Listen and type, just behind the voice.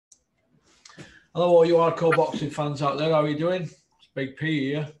Hello, all you hardcore boxing fans out there. How are you doing? It's Big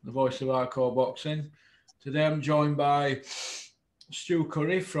P here, the voice of hardcore boxing. Today I'm joined by Stu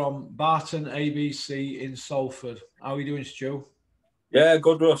Curry from Barton ABC in Salford. How are you doing, Stu? Yeah,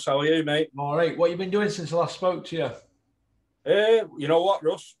 good, Russ. How are you, mate? All right. What have you been doing since I last spoke to you? You know what,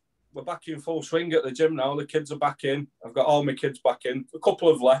 Russ? We're back in full swing at the gym now. The kids are back in. I've got all my kids back in. A couple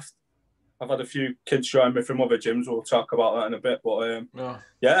have left. I've had a few kids join me from other gyms. We'll talk about that in a bit. But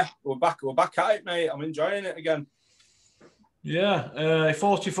yeah, we're back. We're back at it, mate. I'm enjoying it again. Yeah.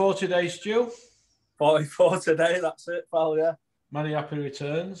 44 today, Stu. 44 today. That's it, pal. Yeah. Many happy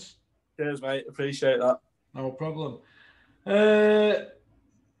returns. Cheers, mate. Appreciate that. No problem.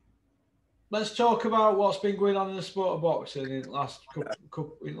 Let's talk about what's been going on in the sport of boxing in last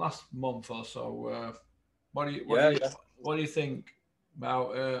month or so. What do you think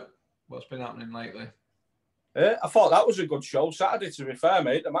about what's been happening lately? I thought that was a good show Saturday. To be fair,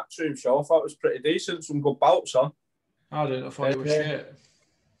 mate, the Matchroom show I thought it was pretty decent. Some good bouts on. I didn't. I thought it was shit.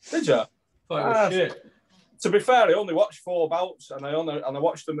 Did you? I thought it was shit. To be fair, I only watched 4 bouts, and I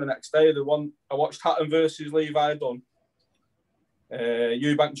watched them the next day. The one I watched Hatton versus Levi Dunn,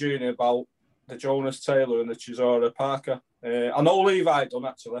 Eubank Jr. bout, the Jonas Taylor and the Chisora Parker. I know Levi Dunn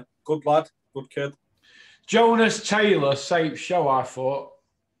actually. Good lad, good kid. Jonas Taylor, safe show, I thought.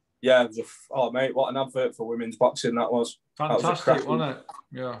 Yeah, it was mate, what an advert for women's boxing that was. Fantastic, wasn't it?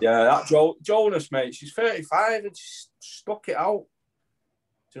 Yeah, that Jonas, mate, she's 35 and she's stuck it out.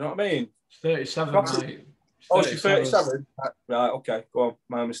 Do you know what I mean? She's 37, mate. She's 37? Right, okay, go on,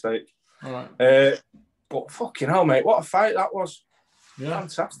 my mistake. All right. But fucking hell, mate, what a fight that was. Yeah,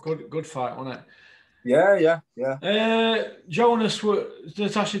 fantastic. Good fight, wasn't it? Yeah.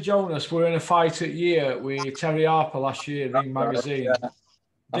 Natasha Jonas were in a fight at year with Terry Harper last year, Ring Magazine. Yeah.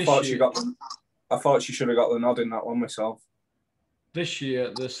 I thought she should have got the nod in that one myself. This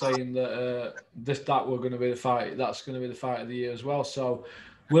year, they're saying that that were going to be the fight. That's going to be the fight of the year as well. So,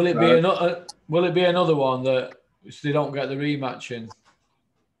 will it be another? Will it be another one that they don't get the rematch in?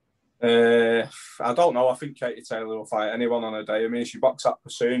 I don't know. I think Katie Taylor will fight anyone on a day. I mean, she boxed at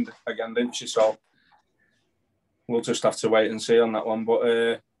Pursued again, didn't she? So we'll just have to wait and see on that one.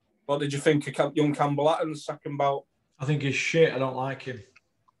 But what did you think of young Campbell Hatton's second bout? I think he's shit. I don't like him.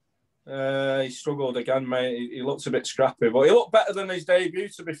 He struggled again, mate. He looks a bit scrappy, but he looked better than his debut,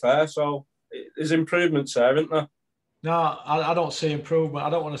 to be fair. So there's improvements there, isn't there? No, I don't see improvement. I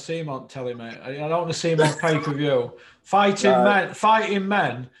don't want to see him on telly, mate. I don't want to see him on pay-per-view. Fighting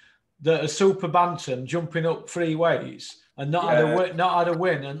men that are super bantam, jumping up 3 weights and not had a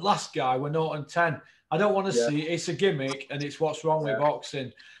win. And last guy were 0-10. I don't want to see it. It's a gimmick, and it's what's wrong with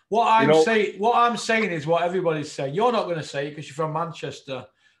boxing. What I'm saying is what everybody's saying. You're not going to say it because you're from Manchester.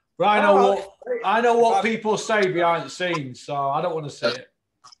 But I know what people say behind the scenes, so I don't want to say it.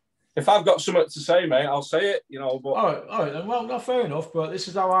 If I've got something to say, mate, I'll say it, But all right, then. Well, not fair enough, but this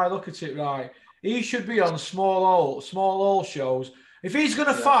is how I look at it, right? He should be on small hall shows. If he's going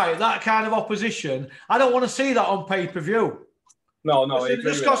to fight that kind of opposition, I don't want to see that on pay-per-view. No.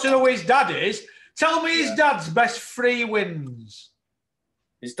 Just because of who his dad is. Tell me his dad's best 3 wins.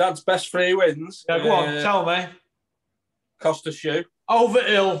 His dad's best 3 wins? Yeah, go on, tell me. Costa Shoe. Over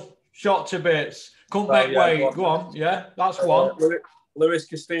Hill, shot to bits. Couldn't make weight. Go on, yeah, that's one. Luis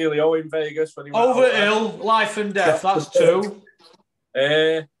Castillo in Vegas. When he went Over Hill, life and death, that's 2.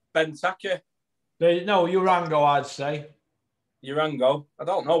 Ben Taki. No, Urango, I'd say. Urango? I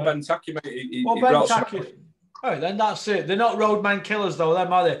don't know, Ben Taki, mate. Ben Taki. All right, then that's it. They're not roadman killers, though,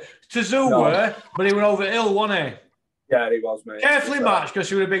 them, are they? Tazoo were, but he were over Hill, wasn't he? Yeah, he was, mate. Carefully matched because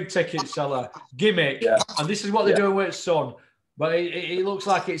he was a big ticket seller. Gimmick. Yeah. And this is what they're doing with his son. But it looks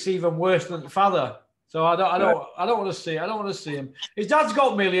like it's even worse than the father. So I don't want to see. I don't want to see him. His dad's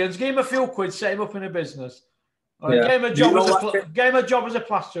got millions. Give him a few quid, set him up in a business. Gave him a job as a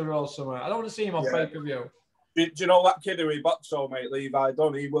plasterer or somewhere. I don't want to see him on pay-per-view. Do you know that kid who he boxed on, mate, Levi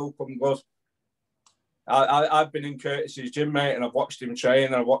Dunn? He will come good. I've been in Curtis's gym, mate, and I've watched him train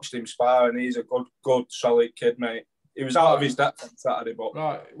and I've watched him spar, and he's a good, solid kid, mate. He was out of his depth on Saturday, but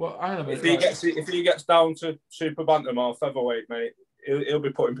if he gets down to super bantam or featherweight, mate, he'll be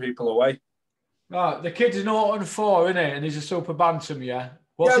putting people away. Right, the kid's 0-4, isn't it? And he's a super bantam, yeah.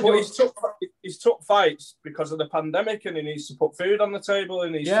 He's took fights because of the pandemic, and he needs to put food on the table.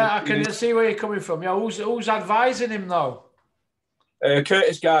 And I can see where you're coming from. Yeah, who's advising him though?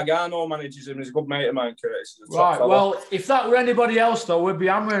 Curtis Gargano manages him. He's a good mate of mine, Curtis. Right. Well, if that were anybody else though, we'd be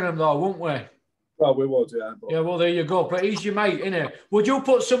hammering him though, wouldn't we? Well, we would, yeah. But... Yeah, well, there you go. But he's your mate, innit? Would you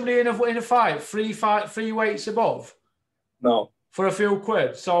put somebody in a fight, 3 weights above? No. For a few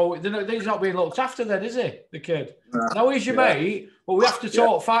quid. So he's not being looked after then, is he, the kid? No, he's your mate, but we have to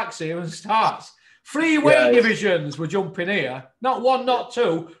talk facts here and stats. Three weight divisions were jumping here. Not one, not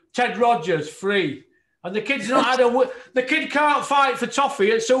two. Ted Rogers, 3. And the kid's not the kid can't fight for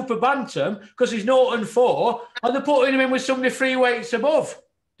toffee at super bantam because he's 0-4, and they're putting him in with somebody 3 weights above.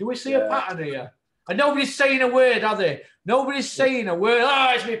 Do we see a pattern here? And nobody's saying a word, are they? Nobody's saying a word.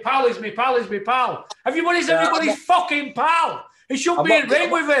 Oh, it's me pal, it's me pal, it's me pal. Everybody's fucking pal. He shouldn't be in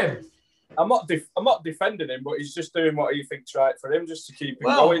ring with him. I'm not defending him, but he's just doing what he thinks right for him, just to keep him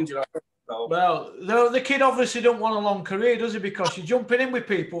going. Do you know? So. Well, the kid obviously don't want a long career, does he? Because you're jumping in with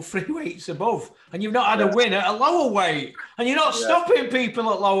people 3 weights above, and you've not had a win at a lower weight, and you're not stopping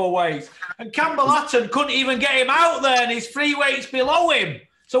people at lower weights. And Campbell Hatton couldn't even get him out there, and he's 3 weights below him.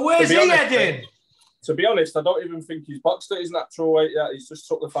 So where's he heading? To be honest, I don't even think he's boxed at his natural weight yet. He's just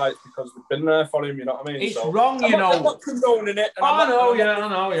took the fights because they've been there for him. You know what I mean? It's wrong, you know. I'm not condoning it. I know.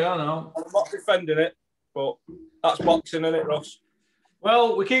 I'm not defending it, but that's boxing, isn't it, Ross?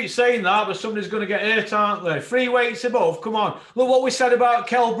 Well, we keep saying that, but somebody's going to get hurt, aren't they? 3 weights above, come on. Look what we said about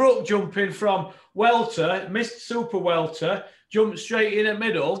Kell Brook jumping from welter, missed super welter, jumped straight in at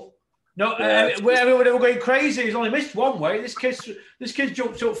middle. No, everybody were going crazy. He's only missed 1 weight. This kid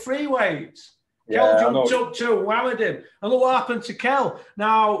jumped up 3 weights. Kell jumped up 2, whammered him. And look what happened to Kell.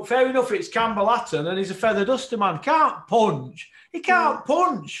 Now, fair enough, it's Campbell Hatton, and he's a feather duster man. Can't punch. He can't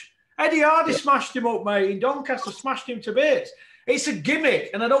punch. Eddie Hardy smashed him up, mate. In Doncaster, smashed him to bits. It's a gimmick,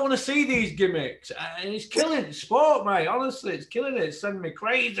 and I don't want to see these gimmicks. And it's killing the sport, mate. Honestly, it's killing it. It's sending me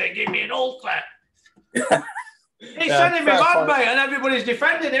crazy. Give me an ulcer. It's sending me mad, mate, and everybody's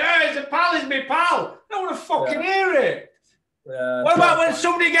defending it. Oh, it's a pal, it's me pal. I don't want to fucking hear it. What about when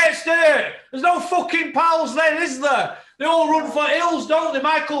somebody gets hurt? There's no fucking pals then, is there? They all run for hills, don't they?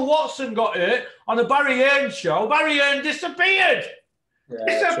 Michael Watson got hurt on a Barry Hearn show. Barry Hearn disappeared.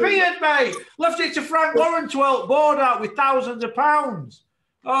 Disappeared, mate. Left it to Frank Warren to help board out with thousands of pounds.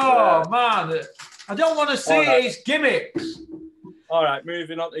 Oh, man. I don't want to see it. It's gimmicks. All right,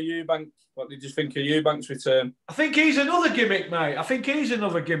 moving on to Eubank. What did you think of Eubank's return? I think he's another gimmick, mate. I think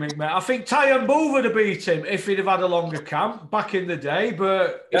I think Tyan Boo would have beat him if he'd have had a longer camp back in the day.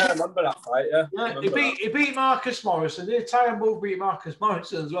 But I remember that fight, he beat Marcus Morrison. Tyan Boo beat Marcus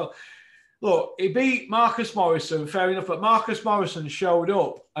Morrison as well. Look, he beat Marcus Morrison, fair enough, but Marcus Morrison showed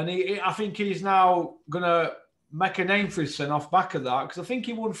up, and I think he's now going to make a name for himself off back of that, because I think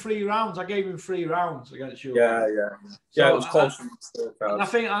he won 3 rounds. I gave him 3 rounds against you. Yeah, it was close. I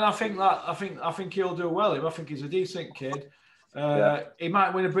think he'll do well. I think he's a decent kid. He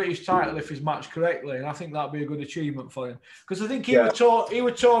might win a British title if he's matched correctly, and I think that'd be a good achievement for him. Because I think he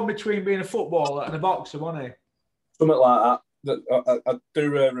was torn between being a footballer and a boxer, wasn't he? Something like that. I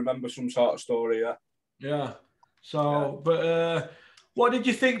do remember some sort of story, yeah. So, but what did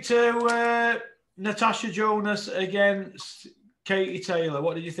you think to Natasha Jonas against Katie Taylor?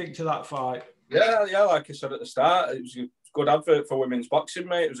 What did you think to that fight? Yeah, like I said at the start, it was a good advert for women's boxing,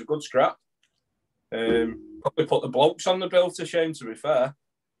 mate. It was a good scrap. Probably put the blokes on the bill to shame, to be fair.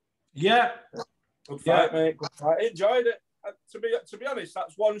 Yeah. Good fight, mate. Good fight. I enjoyed it. To be honest,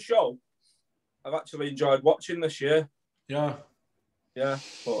 that's one show I've actually enjoyed watching this year. Yeah,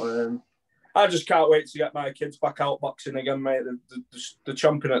 but I just can't wait to get my kids back out boxing again, mate. They're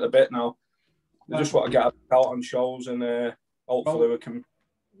chomping at the bit now. They just want to get out on shows, and hopefully we can.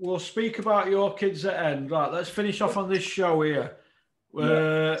 We'll speak about your kids at end. Right, let's finish off on this show here.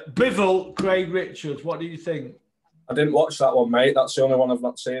 Bivol, Craig Richards, what do you think? I didn't watch that one, mate. That's the only one I've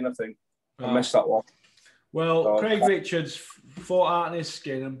not seen, I think. I missed that one. Well, Craig Richards fought out in his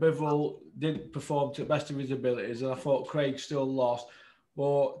skin, and Bivol didn't perform to the best of his abilities, and I thought Craig still lost.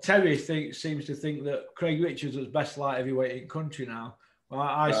 But Terry seems to think that Craig Richards was best light heavyweight in country now. Well,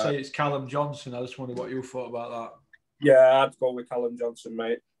 I say it's Callum Johnson. I just wonder what you thought about that. Yeah, I'd go with Callum Johnson,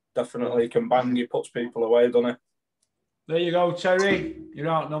 mate. Definitely. He can bang. He puts people away, doesn't he? There you go, Terry. You're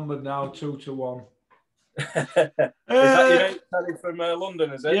outnumbered now, 2-1. Is that your mate, Terry from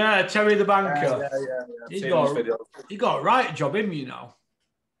London, is it? Yeah, Terry the banker. Yeah. He got a right job, him, you know.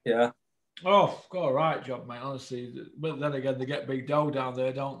 Yeah. Oh, got a right job, mate, honestly. But then again, they get big dough down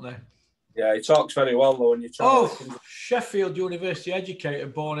there, don't they? Yeah, he talks very well, though, when you talk. Sheffield University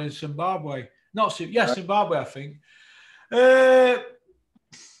educated, born in Zimbabwe. Zimbabwe, I think.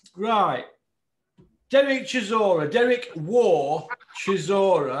 Right. Derek War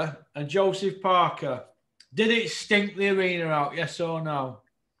Chisora and Joseph Parker. Did it stink the arena out, yes or no?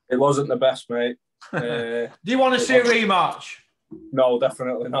 It wasn't the best, mate. Do you want to see a rematch? No,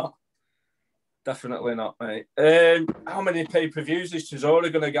 definitely not. Definitely not, mate. How many pay-per-views is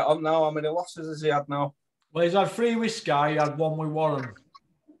Chisora going to get on now? How many losses has he had now? Well, he's had 3 with Sky. He had 1 with Warren.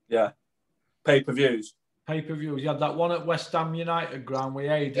 Yeah. Pay-per-views. pay-per-views. You had that one at West Ham United ground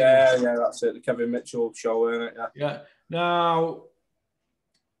where you Yeah, that's it. The Kevin Mitchell show, isn't it? Yeah. Now,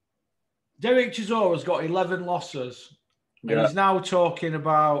 Derek Chisora's got 11 losses, and he's now talking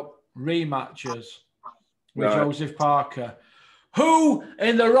about rematches with Joseph Parker. Who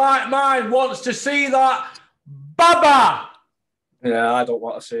in the right mind wants to see that? Baba! Yeah, I don't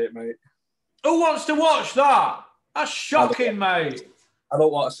want to see it, mate. Who wants to watch that? That's shocking, mate. I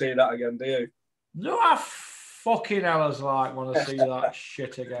don't want to see that again, do you? No, I fucking hellers want to see that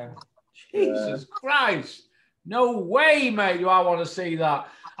shit again. Jesus Christ. No way, mate, do I want to see that.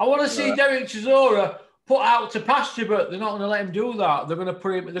 I want to see Derek Chisora put out to pasture, but they're not going to let him do that. They're going to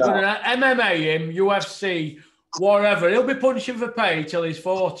put him, they're going to MMA him, UFC, whatever. He'll be punching for pay till he's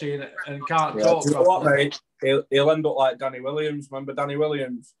 40 and can't talk. You know what, mate? He'll end up like Danny Williams. Remember Danny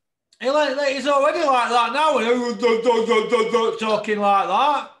Williams? He's already like that now, talking like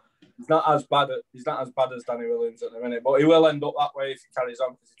that. He's not as bad as Danny Williams at the minute, but he will end up that way if he carries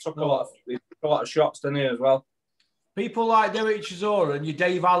on because he took a lot of shots, didn't he, as well? People like Derek Chisora and your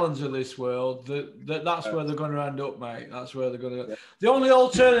Dave Allens of this world, that's where they're going to end up, mate. That's where they're going to. Yeah. The only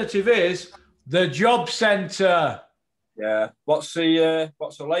alternative is the job centre. Yeah. What's the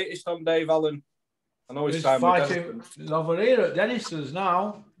latest on Dave Allen? I know he's fighting over here at Dennis's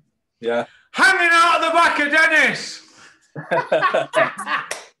now. Yeah. Hanging out of the back of Dennis.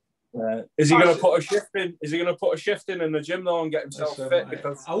 Is he going to put a shift in? Is he going to put a shift in the gym though and get himself fit?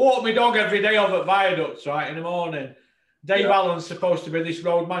 Because I walk my dog every day over at Viaducts, right, in the morning. Dave Allen's supposed to be this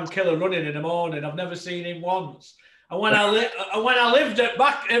roadman killer running in the morning. I've never seen him once. And when I lived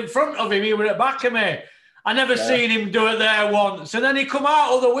in front of him, he was at back of me. I never seen him do it there once. And then he come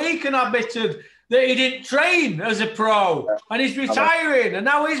out of the week and admitted that he didn't train as a pro and he's retiring and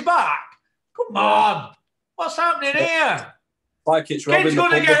now he's back. Come on. What's happening here? Like it's Robin. He's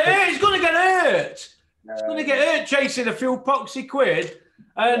going to get hurt. He's going to get hurt. He's going to get hurt chasing a few poxy quid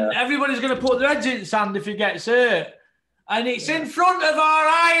and everybody's going to put their heads in the sand if he gets hurt. And it's in front of our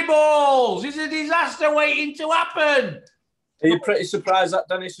eyeballs. It's a disaster waiting to happen. Are you pretty surprised that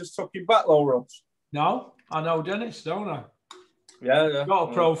Dennis has took him back, though, Ross? No, I know Dennis, don't I? Yeah.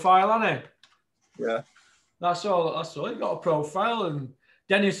 Got a profile, hasn't he? Yeah. That's all. He's got a profile, and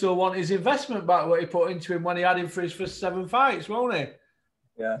Dennis will want his investment back, what he put into him when he had him for his first 7 fights, won't he?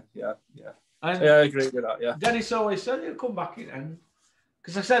 Yeah. And I agree with that, yeah. Dennis always said he'll come back in.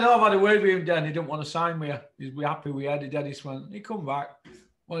 Because I said, I've had a word with him, Dan. He didn't want to sign me. He's happy we had it. Dennis went, he come back.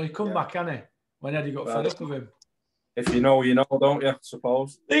 Well, he come back, hasn't he? When Eddie got fed up with him. If you know, you know, don't you, I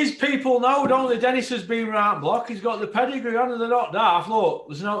suppose? These people know, don't they? Dennis has been round block. He's got the pedigree on, and they're not daft. Look,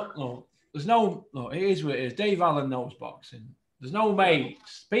 there's no, it is what it is. Dave Allen knows boxing. There's no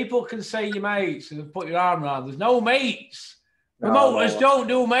mates. People can say you're mates and put your arm around. There's no mates. Promoters don't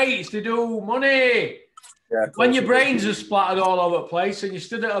do mates. They do money. Yeah, when your brains are splattered all over the place and you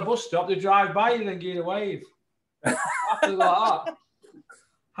stood at a bus stop, they drive by you and give you a wave. After like that.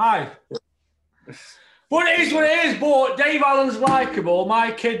 Hi. But it is what it is. But Dave Allen's likeable.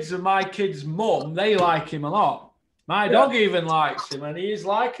 My kids and my kids' mum, they like him a lot. My dog even likes him, and he is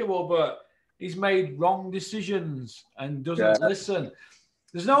likeable, but he's made wrong decisions and doesn't listen.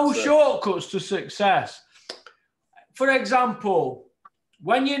 There's no shortcuts to success. For example,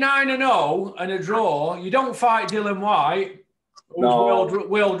 when you're 9-0 and a draw, you don't fight Dylan White, who's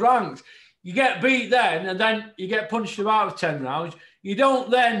world ranked. You get beat then, and then you get punched about 10 rounds. You don't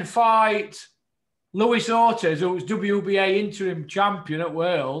then fight Luis Ortiz, who was WBA interim champion at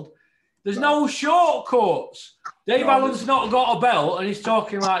World. There's no shortcuts. Dave Allen's not got a belt, and he's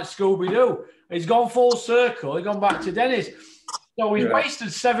talking like Scooby-Doo. He's gone full circle. He's gone back to Dennis. So he's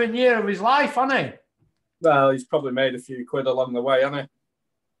wasted 7 years of his life, hasn't he? Well, he's probably made a few quid along the way, hasn't he?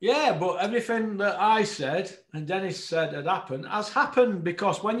 Yeah, but everything that I said and Dennis said had happened has happened,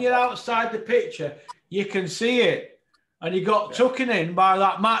 because when you're outside the picture, you can see it. And he got taken in by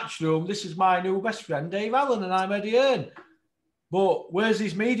that matchroom. This is my new best friend, Dave Allen, and I'm Eddie Hearn. But where's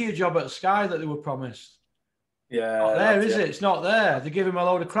his media job at Sky that they were promised? Yeah. Not there, is it? It's not there. They give him a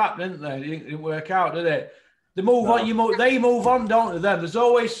load of crap, didn't they? It didn't work out, did it? They move on. They move on, don't they? There's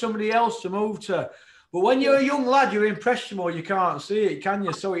always somebody else to move to. But when you're a young lad, you're impressionable. You can't see it, can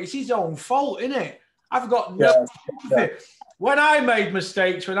you? So it's his own fault, isn't it? I've got no. When I made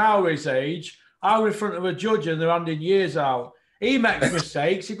mistakes when I was his age, I was in front of a judge and they're handing years out. He makes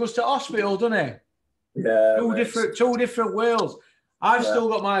mistakes. He goes to hospital, doesn't he? Yeah. Two different worlds. I've still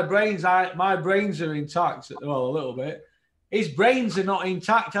got my brains. My brains are intact. Well, a little bit. His brains are not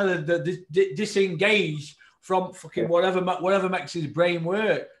intact. They're disengaged from fucking whatever makes his brain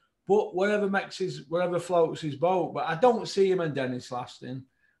work. But whatever floats his boat. But I don't see him and Dennis lasting.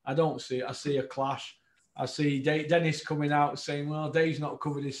 I don't see it. I see a clash. I see Dennis coming out saying, well, Dave's not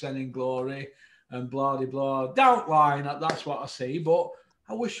covered his sin in glory and blah, blah, blah. Don't lie, that's what I see. But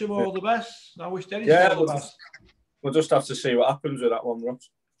I wish him all the best. I wish Dennis all the best. We'll just have to see what happens with that one, Ross.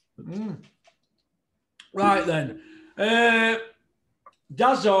 Right then.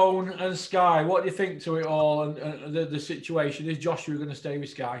 DAZN and Sky, what do you think to it all and the situation? Is Joshua going to stay with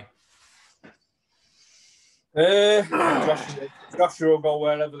Sky? Joshua will go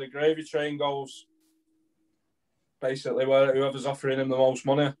wherever the gravy train goes. Basically, whoever's offering him the most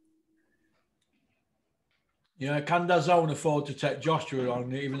money. Yeah, can DAZN afford to take Joshua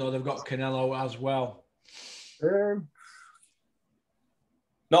on, even though they've got Canelo as well?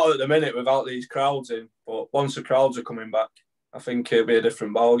 Not at the minute without these crowds in, but once the crowds are coming back, I think it'll be a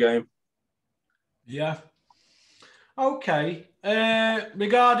different ball game. Yeah. Okay.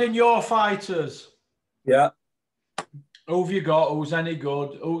 Regarding your fighters. Yeah. Who have you got? Who's any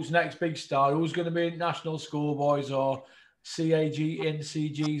good? Who's next big star? Who's going to be national schoolboys or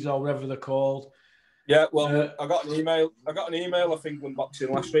NCGs or whatever they're called? Yeah, well, I got an email. Off England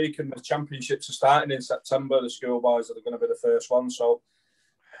Boxing last week, and the championships are starting in September. The schoolboys are going to be the first one. So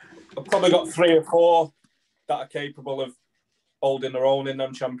I've probably got 3 or 4 that are capable of holding their own in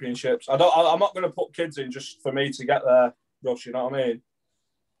them championships. I'm not going to put kids in just for me to get there, Rush. You know what I mean?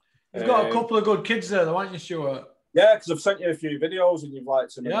 You've got a couple of good kids there, though, haven't you, Stuart? Yeah, because I've sent you a few videos and you've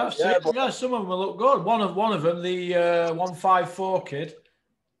liked them. Yeah, some of them look good. One of them, the 154 kid.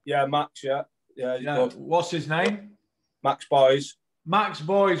 Yeah, Max. Yeah, he's good. What's his name? Max Boys. Max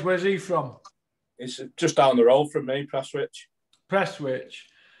Boys. Where's he from? It's just down the road from me, Prestwich. Prestwich.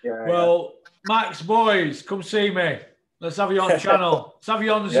 Yeah. Well, yeah. Max Boys, come see me. Let's have you on channel. Let's have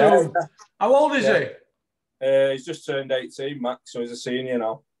you on Zoom. How old is he? He's just turned 18, Max, so he's a senior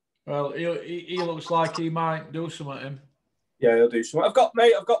now. Well, he looks like he might do something at him. Yeah, he'll do something.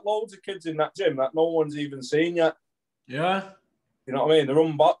 I've got loads of kids in that gym that no one's even seen yet. Yeah. You know what I mean? They're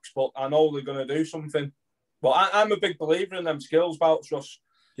unboxed, but I know they're going to do something. But I'm a big believer in them skills bouts, Russ.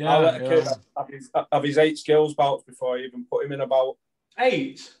 Yeah, I'll let a kid have his 8 skills bouts before I even put him in a bout.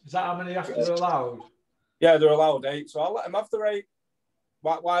 8? Is that how many after they're allowed? Yeah, they're allowed 8, so I'll let him have their 8.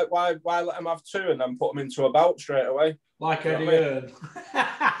 Why let him have 2 and then put them into a bout straight away? Like Eddie Hearn.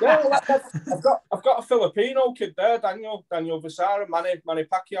 Yeah, well, I've got a Filipino kid there, Daniel Visara, Manny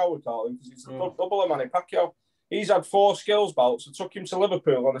Pacquiao, we call him, because he's the double of Manny Pacquiao. He's had 4 skills bouts. I took him to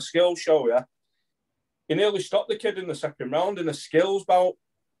Liverpool on a skills show, yeah. He nearly stopped the kid in the second round in a skills bout,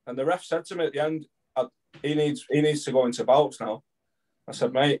 and the ref said to me at the end, he needs to go into bouts now. I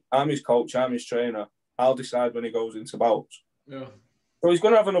said, mate, I'm his coach, I'm his trainer. I'll decide when he goes into bouts. Yeah. So he's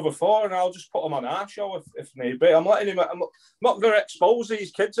going to have another 4, and I'll just put him on our show if need be. I'm letting him. I'm not going to expose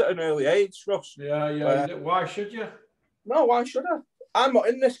these kids at an early age, Russ. Yeah. Why should you? No, why should I? I'm not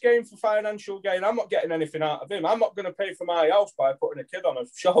in this game for financial gain. I'm not getting anything out of him. I'm not going to pay for my house by putting a kid on a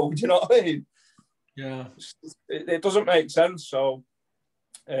show. Do you know what I mean? Yeah. It doesn't make sense. So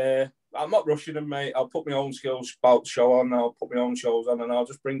I'm not rushing them, mate. I'll put my own skills bout show on. I'll put my own shows on, and I'll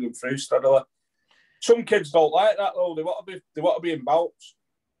just bring them through steadily. Some kids don't like that though. They want to be in bouts.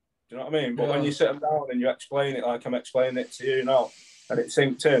 Do you know what I mean? But when you sit them down and you explain it like I'm explaining it to you now, and it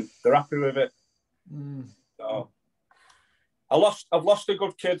sinks in, they're happy with it. So I've lost a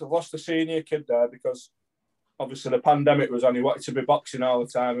good kid. I've lost a senior kid there because obviously the pandemic was on. He wanted to be boxing all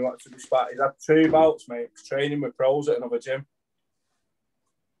the time. He wanted to be sparring. He's had 2 bouts, mate. He's training with pros at another gym.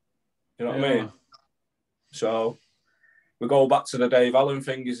 Do you know what I mean? So we go back to the Dave Allen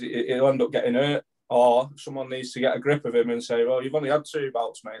thing. He'll end up getting hurt. Or someone needs to get a grip of him and say, well, you've only had 2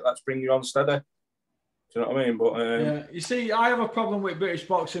 bouts, mate. Let's bring you on steady. Do you know what I mean? But yeah, you see, I have a problem with British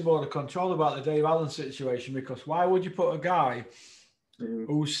Boxing Board of Control about the Dave Allen situation, because why would you put a guy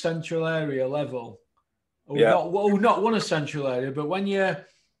who's central area level, who not won a central area, but when you're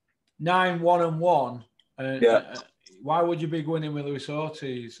 9-1-1, why would you be going in with Luis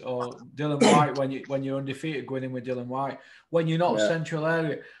Ortiz or Dylan White when you're undefeated, going in with Dylan White when you're not central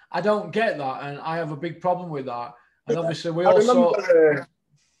area? I don't get that, and I have a big problem with that. And obviously,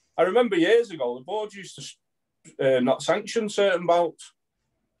 I remember years ago the board used to not sanction certain bouts.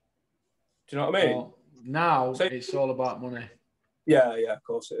 Do you know what I mean? Well, now it's all about money. Yeah, of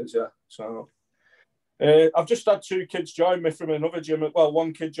course it is. Yeah, so I've just had 2 kids join me from another gym. Well,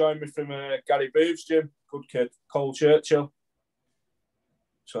 one kid joined me from Gary Booth's gym. Good kid, Cole Churchill.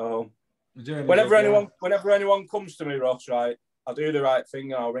 So whenever anyone comes to me, Ross, right, I'll do the right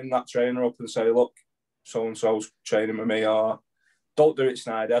thing and I'll ring that trainer up and say, look, so-and-so's training with me, or don't do it,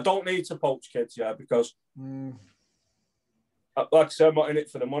 Snyder. I don't need to poach kids, because like I said, I'm not in it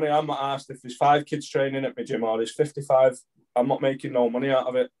for the money. I'm not asked if there's 5 kids training at my gym or there's 55. I'm not making no money out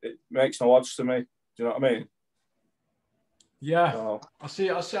of it. It makes no odds to me. Do you know what I mean? Yeah. So, I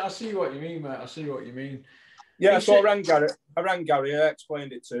see what you mean, mate. I see what you mean. Yeah, so I rang Gary, I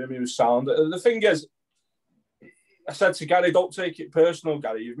explained it to him, he was sound. The thing is, I said to Gary, don't take it personal,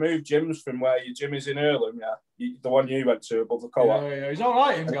 Gary. You've moved gyms from where your gym is in Earlham, the one you went to above the co-op. Yeah, he's all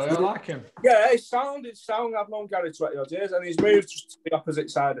right, Gary. I like him. Yeah, it's sound. I've known Gary 20 odd years, and he's moved to the opposite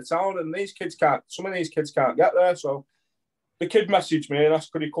side of town, and some of these kids can't get there. So the kid messaged me and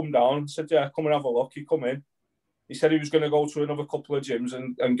asked, could he come down? I said, yeah, come and have a look. He come in. He said he was going to go to another couple of gyms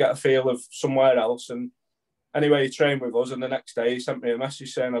and get a feel of somewhere else. And anyway, he trained with us, and the next day he sent me a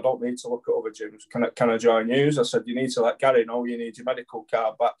message saying, I don't need to look at other gyms. Can I join you? I said, you need to let Gary know you need your medical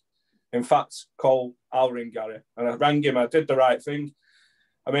card back. In fact, I'll ring Gary. And I rang him. I did the right thing.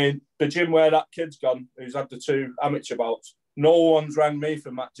 I mean, the gym where that kid's gone, who's had the 2 amateur bouts, no one's rang me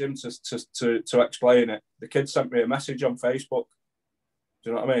from that gym to explain it. The kid sent me a message on Facebook.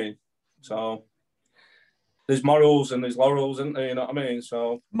 Do you know what I mean? So there's morals and there's laurels, isn't there? You know what I mean?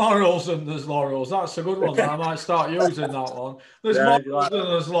 So morals and there's laurels. That's a good one. I might start using that one. There's morals and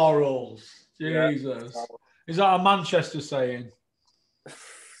there's laurels. Jesus. Yeah. Is that a Manchester saying?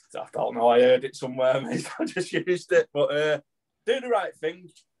 I don't know. I heard it somewhere, mate. I just used it. But do the right thing.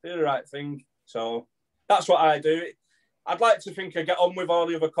 Do the right thing. So that's what I do. I'd like to think I get on with all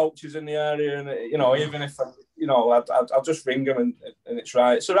the other coaches in the area, and even if I'll just ring them and it's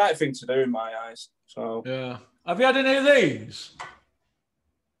right. It's the right thing to do in my eyes. So yeah. Have you had any of these?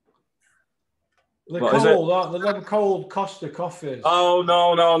 The cold Costa coffees. Oh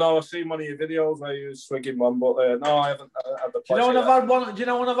no! I've seen one of your videos where you were swigging one, but no, I haven't had the pleasure. Do you know when I've had one? Do you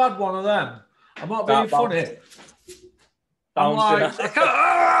know when I've had one of them? I'm not being funny. I'm like, I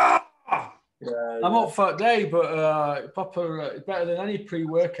can't. I'm up for a day, but proper better than any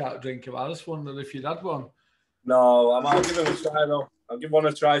pre-workout drink. I just wondered if you'd had one. No, I'll give it a try though. I'll give one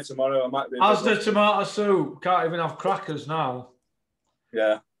a try tomorrow. I might be. As the tomato soup, can't even have crackers now.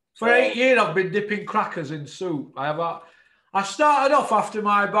 Yeah. For 8 years, I've been dipping crackers in soup. I started off after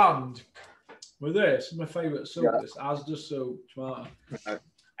my band with this. My favourite soup. Yeah. This Asda soup, tomato. Right.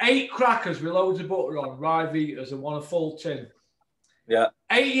 8 crackers with loads of butter on, rye Vitas, and one a full tin. Yeah.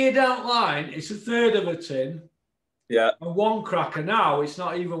 8 years down the line, it's a third of a tin. Yeah. And 1 cracker now, it's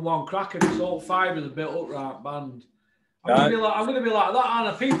not even 1 cracker. It's all 5 of the built upright band. I'm going to be like that,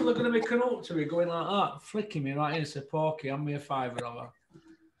 Anna. People are going to be coming up to me going like that, flicking me right in. Say, Porky, hand me a fiver of her.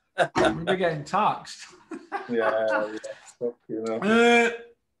 I'm going to be getting taxed. Yeah. You know.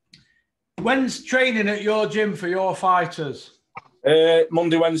 When's training at your gym for your fighters?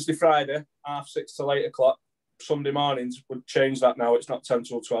 Monday, Wednesday, Friday, 6:30 till 8 o'clock. Sunday mornings would change that now. It's not 10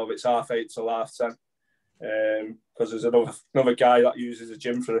 till 12. It's 8:30 till 10:30. Because there's another guy that uses a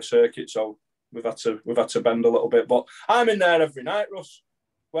gym for a circuit, so we've had to bend a little bit. But I'm in there every night, Russ.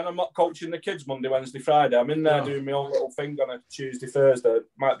 When I'm not coaching the kids Monday, Wednesday, Friday, I'm in there doing my own little thing on a Tuesday, Thursday.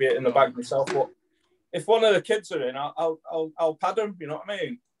 Might be it in the bag myself, but if one of the kids are in, I'll pad them. You know what I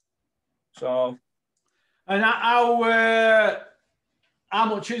mean? So, and how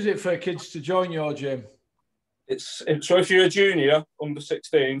much is it for kids to join your gym? So if you're a junior under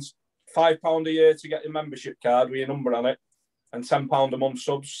 16s, £5 a year to get your membership card with your number on it, and £10 a month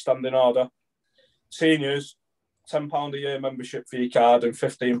subs standing order. Seniors, £10 a year membership for your card and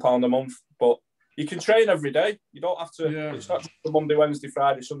 £15 a month. But you can train every day. You don't have to. Yeah. It's not just Monday, Wednesday,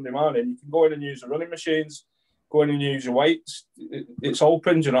 Friday, Sunday morning. You can go in and use the running machines. Go in and use your weights. It's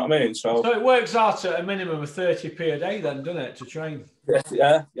open. Do you know what I mean? So it works out at a minimum of 30p a day, then, doesn't it, to train?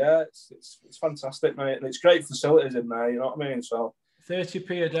 Yeah. It's fantastic, mate, and it's great facilities in there. You know what I mean? So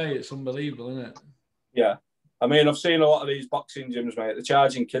 30p a day, it's unbelievable, isn't it? Yeah, I mean, I've seen a lot of these boxing gyms, mate. They're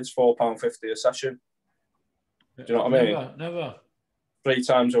charging kids £4.50 a session. Do you know what I mean? Never. 3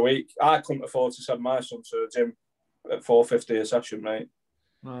 times a week. I couldn't afford to send my son to a gym at £4.50 a session, mate.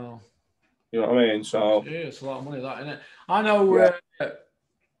 No. You know what I mean? So yeah, it's a lot of money, that, isn't it? I know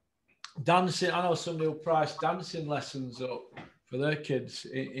dancing. I know somebody will price dancing lessons up for their kids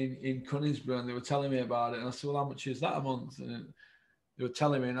in Cunningsborough, and they were telling me about it. And I said, "Well, how much is that a month?" And they were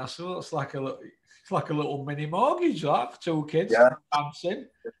telling me, and I said, "Well, it's like a little mini mortgage, that, for 2 kids dancing."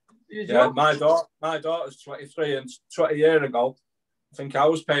 Yeah, my daughter's 23, and 20 years ago, I think I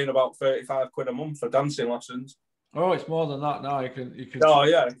was paying about £35 a month for dancing lessons. Oh, it's more than that now. You can. Oh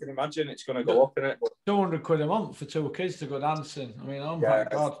yeah, I can imagine it's going to go up in it. £200 a month for 2 kids to go dancing. I mean, oh my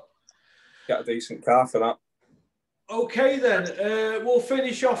God. Get a decent car for that. Okay then, we'll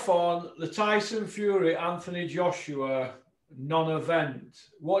finish off on the Tyson Fury Anthony Joshua non-event.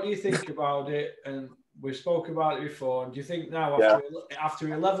 What do you think about it? And we spoke about it before. Do you think now,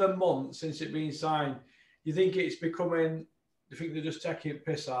 after 11 months since it being signed, you think it's becoming you think they're just taking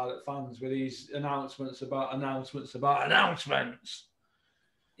piss out at fans with these announcements about announcements?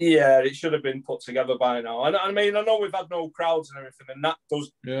 Yeah, it should have been put together by now. And I mean, I know we've had no crowds and everything, and that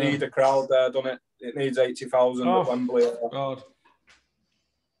does need a crowd there, doesn't it? It needs 80,000 at Wembley. God.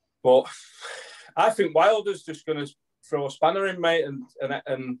 But I think Wilder's just going to throw a spanner in, mate,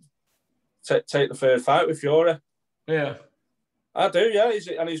 and take the third fight with Fury. Yeah. I do, yeah.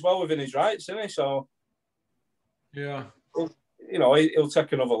 He's well within his rights, isn't he? So, yeah. You know, he'll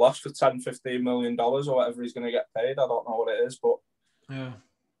take another loss for $10, $15 million or whatever he's going to get paid. I don't know what it is, but yeah.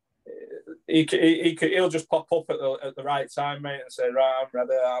 He'll just pop up at the right time, mate, and say, right, I'm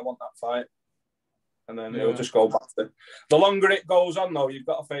ready, I want that fight. And then he'll just go back to... The longer it goes on, though, you've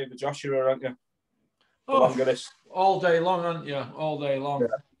got to favour Joshua, haven't you? The longer this... All day long, haven't you? All day long.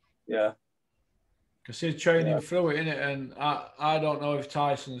 Yeah. Because he's training through it, innit? And I don't know if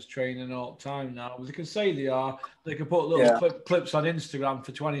Tyson's training all the time now. They can say they are. They can put little clips on Instagram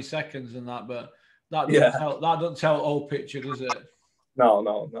for 20 seconds and that, but that doesn't tell the whole picture, does it? No,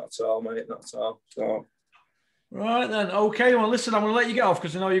 not at all, mate. Not at all. So... Right then. Okay, well, listen, I'm going to let you get off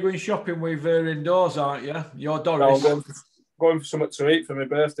because I know you're going shopping with indoors, aren't you? You're Doris. No, I'm going for something to eat for my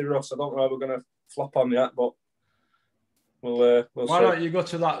birthday, Ross. I don't know how we're going to flop on yet, but we'll Why see. don't you go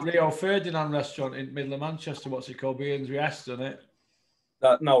to that Rio Ferdinand restaurant in middle of Manchester? What's it called? Beansby S, isn't it?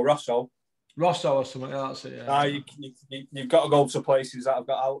 No, Rosso or something. That's it, yeah. You've got to go to places that have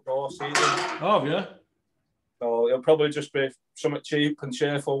got outdoor seating. Oh, yeah. So it'll probably just be something cheap and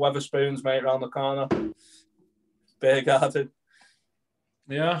cheerful, Weatherspoons, mate, around the corner. Beer garden.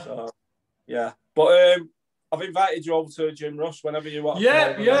 Yeah. So, yeah. But I've invited you over to a gym, Russ, whenever you want.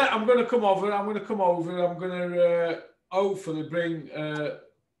 Yeah, I'm going to come over. I'm going to hopefully bring a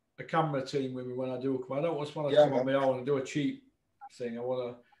camera team with me when I do come. I don't just want to come on my own and do a cheap thing. I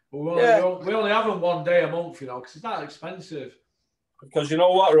want to... We only have them one day a month, you know, because it's that expensive. Because you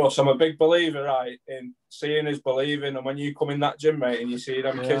know what, Russ? I'm a big believer, right, in seeing is believing. And when you come in that gym, mate, and you see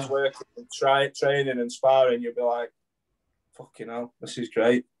them kids working, training and sparring, you'll be like, fucking hell, this is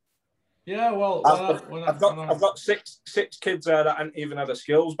great. Yeah, well, I've got six kids there that haven't even had a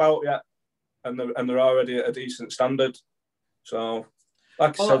skills bout yet, and they're already at a decent standard. So,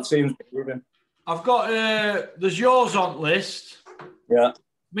 like I said, seems believing. I've got there's yours on list. Yeah.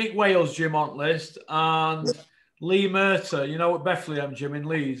 Mick Wales gym on list and Lee Murta, you know, at Bethlehem gym in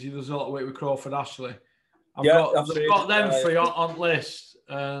Leeds, he does a lot of work with Crawford Ashley. I've got them three on list,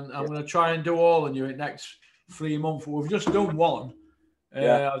 and I'm going to try and do all of you in the next 3 months. We've just done one.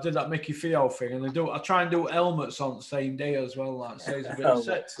 I did that Mickey Theo thing, and I try and do helmets on the same day as well. That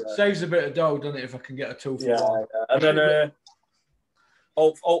saves a bit of dough, doesn't it? If I can get a 2 for 1. And then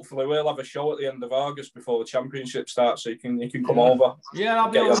hopefully we'll have a show at the end of August before the championship starts, so you can come over. Yeah,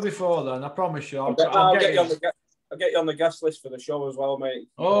 I'll be over before then. I promise you. I'll get you on the guest list for the show as well, mate.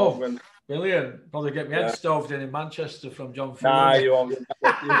 Oh, brilliant. Probably get me head stoved in Manchester from John Fury. Nah, you won't. You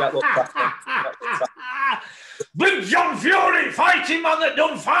get looked after. Big John Fury, fighting man that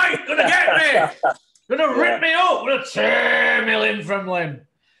don't fight. Gonna get me. Gonna rip me up. Gonna tear me limb from limb.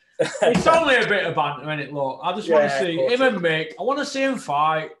 It's only a bit of banter, isn't it, look? I just want to see him and Mick. I want to see him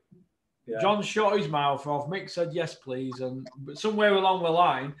fight. Yeah. John shut his mouth off. Mick said, yes, please. But somewhere along the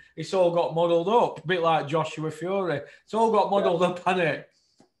line, it's all got muddled up. A bit like Joshua Fury. It's all got muddled up, hasn't it?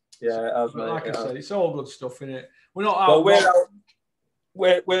 Yeah, like I said, it's all good stuff, innit? We're not out.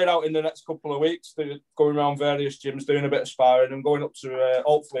 We're out in the next couple of weeks, going around various gyms, doing a bit of sparring and going up to,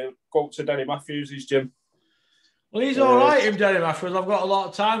 hopefully, go up to Derry Matthews' gym. Well, he's all right, him, Derry Matthews. I've got a lot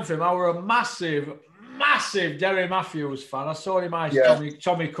of time for him. I were a massive Derry Matthews fan. I saw him ice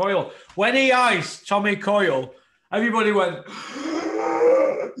Tommy Coyle. When he iced Tommy Coyle, everybody went,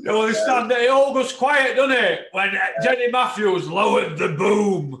 you understand that it all goes quiet, doesn't it? When Derry Matthews lowered the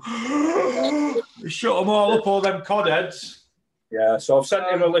boom. He shut them all up, all them codheads. Yeah, so I've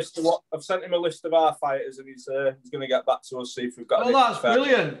sent him a list of our fighters, and he's going to get back to us, see if we've got. Oh, that's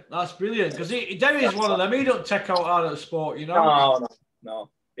brilliant! That's brilliant because Derry's one of them. He don't take out of the sport, you know. No.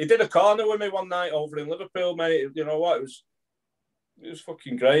 He did a corner with me one night over in Liverpool, mate. You know what? It was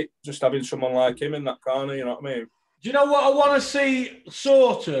fucking great just having someone like him in that corner. You know what I mean? Do you know what I want to see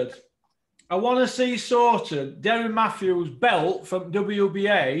sorted? I want to see sorted Derry Matthews' belt from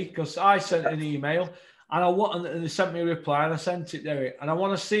WBA because I sent an email. And they sent me a reply, and I sent it there. And I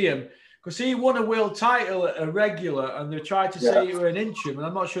want to see him because he won a world title at a regular, and they tried to say he were an interim, and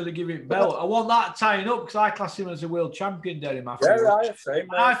I'm not sure they give it belt. I want that tying up because I class him as a world champion, Derry Matthews. Yeah, right. Same,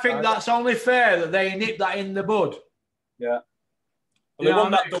 I think that's only fair that they nip that in the bud. Yeah. Well, he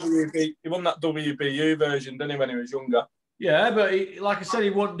won that WBU version, didn't he, when he was younger? Yeah, but like I said, he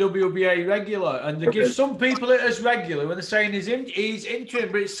wasn't WBA regular, and they give some people it as regular when they're saying he's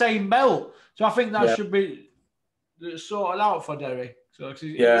interim, but it's same belt. So I think that should be sorted out for Derry. So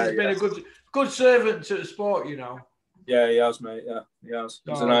he's been a good servant to the sport, you know. Yeah, he has, mate. Yeah, he has.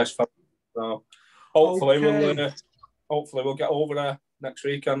 He's a nice fan. So hopefully we'll get over there next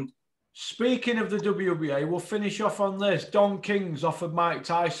weekend. Speaking of the WBA, we'll finish off on this. Don King's offered Mike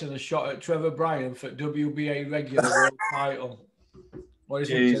Tyson a shot at Trevor Bryan for WBA regular world title. What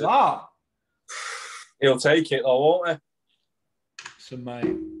do you think of that? He'll take it, though, won't he? So,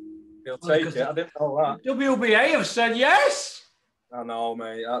 mate. He'll take it. I didn't know that. WBA have said yes. I know,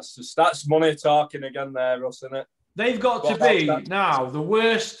 mate. That's money talking again there, Russ, isn't it? They've got to be now the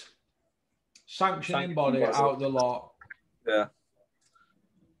worst sanctioning body out of the lot. Yeah.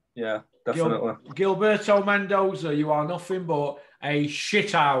 Yeah, definitely. Gilberto Mendoza, you are nothing but a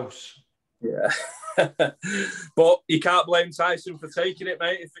shithouse. Yeah. But you can't blame Tyson for taking it,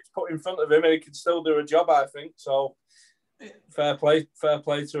 mate. If it's put in front of him, and he can still do a job, I think. So, fair play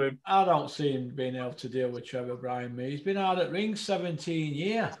to him. I don't see him being able to deal with Trevor Bryan, mate. He's been out at ring 17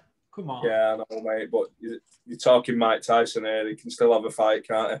 years. Come on. Yeah, I know, mate. But you're talking Mike Tyson here. He can still have a fight,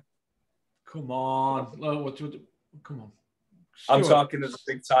 can't he? Come on. Come on. I'm talking as a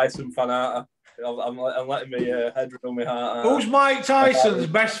big Tyson fan, aren't I? I'm letting me head run my heart. Who's Mike Tyson's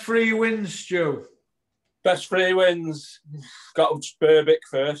best 3 wins, Stu? Best 3 wins. Got Burbick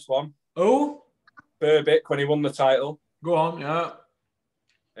first one. Who? Burbick when he won the title. Go on, yeah.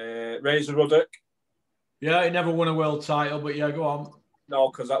 Razor Ruddock. Yeah, he never won a world title, but yeah, go on. No,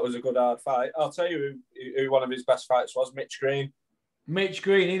 because that was a good hard fight. I'll tell you who one of his best fights was. Mitch Green. Mitch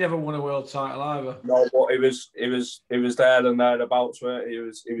Green, he never won a world title either. No, but he was there and thereabouts. Where he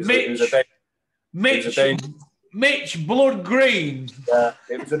was Mitch Blood Green. Yeah,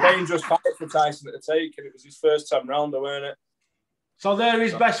 it was a dangerous fight for Tyson to take, and it was his first time rounder, weren't it? So they're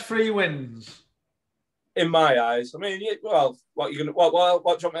his best 3 wins. In my eyes, I mean, well, what do you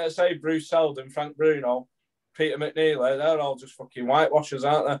want me to say? Bruce Seldon, Frank Bruno, Peter McNeely, they're all just fucking whitewashers,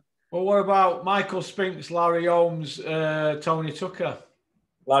 aren't they? Well, what about Michael Spinks, Larry Holmes, Tony Tucker?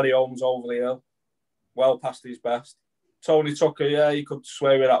 Larry Holmes over the hill. Well past his best. Tony Tucker, yeah, you could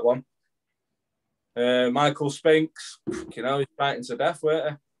sway with that one. Michael Spinks, he's fighting to death, weren't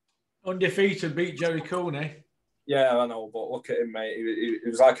he? Undefeated, beat Jerry Cooney. Yeah, I know, but look at him, mate. He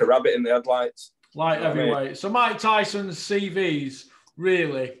was like a rabbit in the headlights. Light heavyweight. I mean? So Mike Tyson's CV's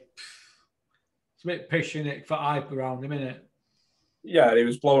really, it's a bit pushing it for hype around him, isn't it? Yeah, he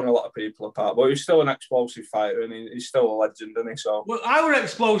was blowing a lot of people apart, but he's still an explosive fighter, and he's still a legend, isn't he? So, well, I were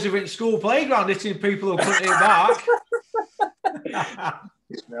explosive in school playground, hitting people who couldn't hit back.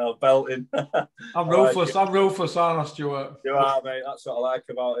 No, belting. I'm ruthless. I'm ruthless, aren't I, Stuart? You are, mate. That's what I like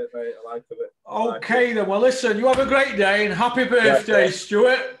about it, mate. I like it. Okay, then. Well, listen, you have a great day, and happy birthday,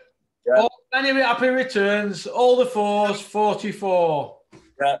 Stuart. Yeah. Many happy returns. All the fours, 44.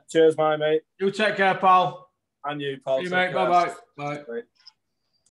 Yeah. Cheers, my mate. You take care, pal. And you, pal. See you, mate. Bye-bye. Bye.